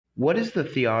What is the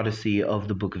theodicy of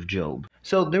the book of Job?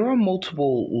 So there are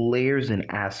multiple layers and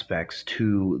aspects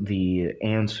to the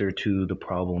answer to the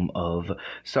problem of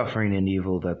suffering and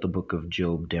evil that the book of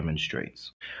Job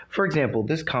demonstrates. For example,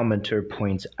 this commenter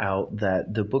points out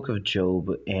that the book of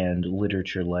Job and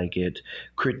literature like it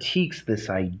critiques this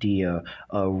idea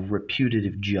of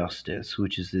reputative justice,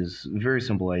 which is this very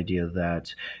simple idea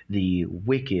that the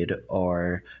wicked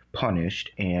are punished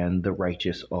and the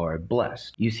righteous are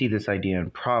blessed. You see this idea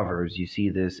in Proverbs, you see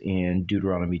this in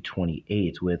Deuteronomy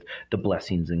 28 with the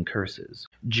blessings and curses.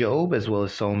 Job, as well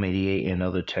as Psalm 88 and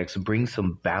other texts, bring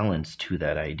some balance to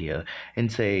that idea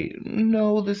and say,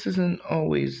 no, this isn't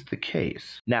always the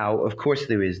case. Now, of course,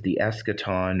 there is the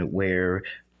eschaton where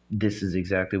this is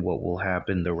exactly what will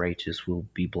happen. The righteous will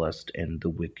be blessed and the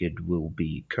wicked will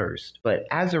be cursed. But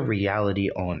as a reality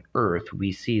on earth,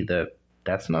 we see that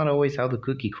that's not always how the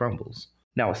cookie crumbles.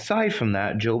 Now, aside from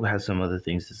that, Job has some other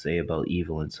things to say about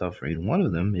evil and suffering. One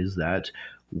of them is that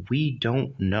we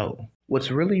don't know.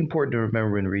 What's really important to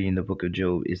remember in reading the book of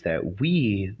Job is that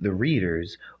we, the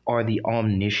readers, are the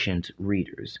omniscient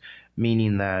readers,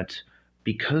 meaning that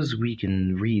because we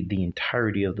can read the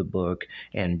entirety of the book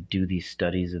and do these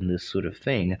studies and this sort of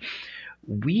thing,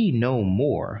 we know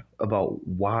more about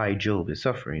why Job is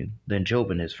suffering than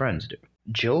Job and his friends do.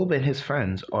 Job and his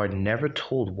friends are never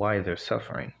told why they're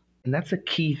suffering. And that's a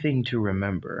key thing to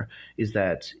remember, is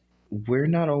that we're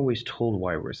not always told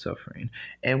why we're suffering,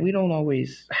 and we don't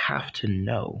always have to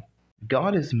know.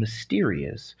 God is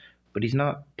mysterious, but he's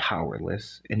not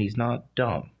powerless, and he's not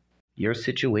dumb. Your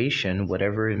situation,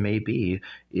 whatever it may be,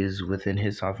 is within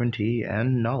his sovereignty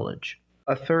and knowledge.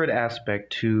 A third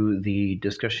aspect to the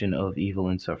discussion of evil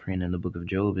and suffering in the book of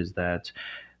Job is that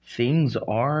things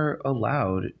are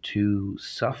allowed to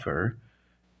suffer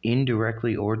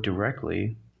indirectly or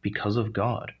directly because of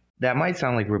God. That might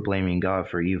sound like we're blaming God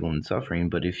for evil and suffering,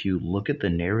 but if you look at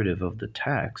the narrative of the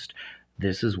text,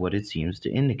 this is what it seems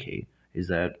to indicate, is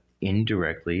that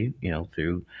indirectly,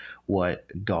 through what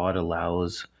God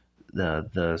allows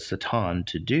the Satan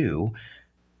to do,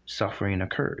 suffering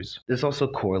occurs. This also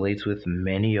correlates with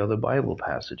many other Bible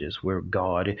passages where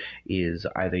God is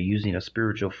either using a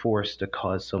spiritual force to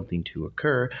cause something to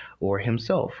occur or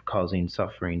himself causing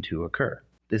suffering to occur.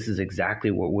 This is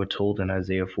exactly what we're told in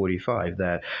Isaiah 45,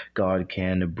 that God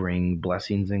can bring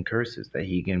blessings and curses, that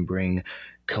he can bring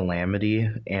calamity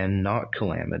and not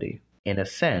calamity. In a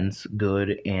sense,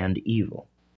 good and evil.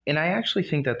 And I actually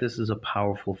think that this is a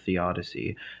powerful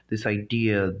theodicy, this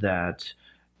idea that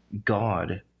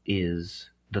God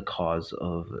is the cause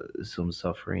of some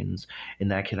sufferings, and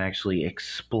that can actually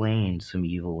explain some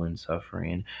evil and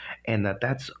suffering, and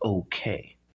that's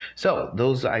okay. So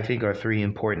those, I think, are three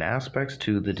important aspects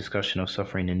to the discussion of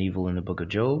suffering and evil in the book of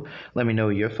Job. Let me know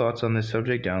your thoughts on this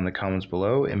subject down in the comments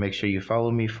below, and make sure you follow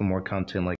me for more content like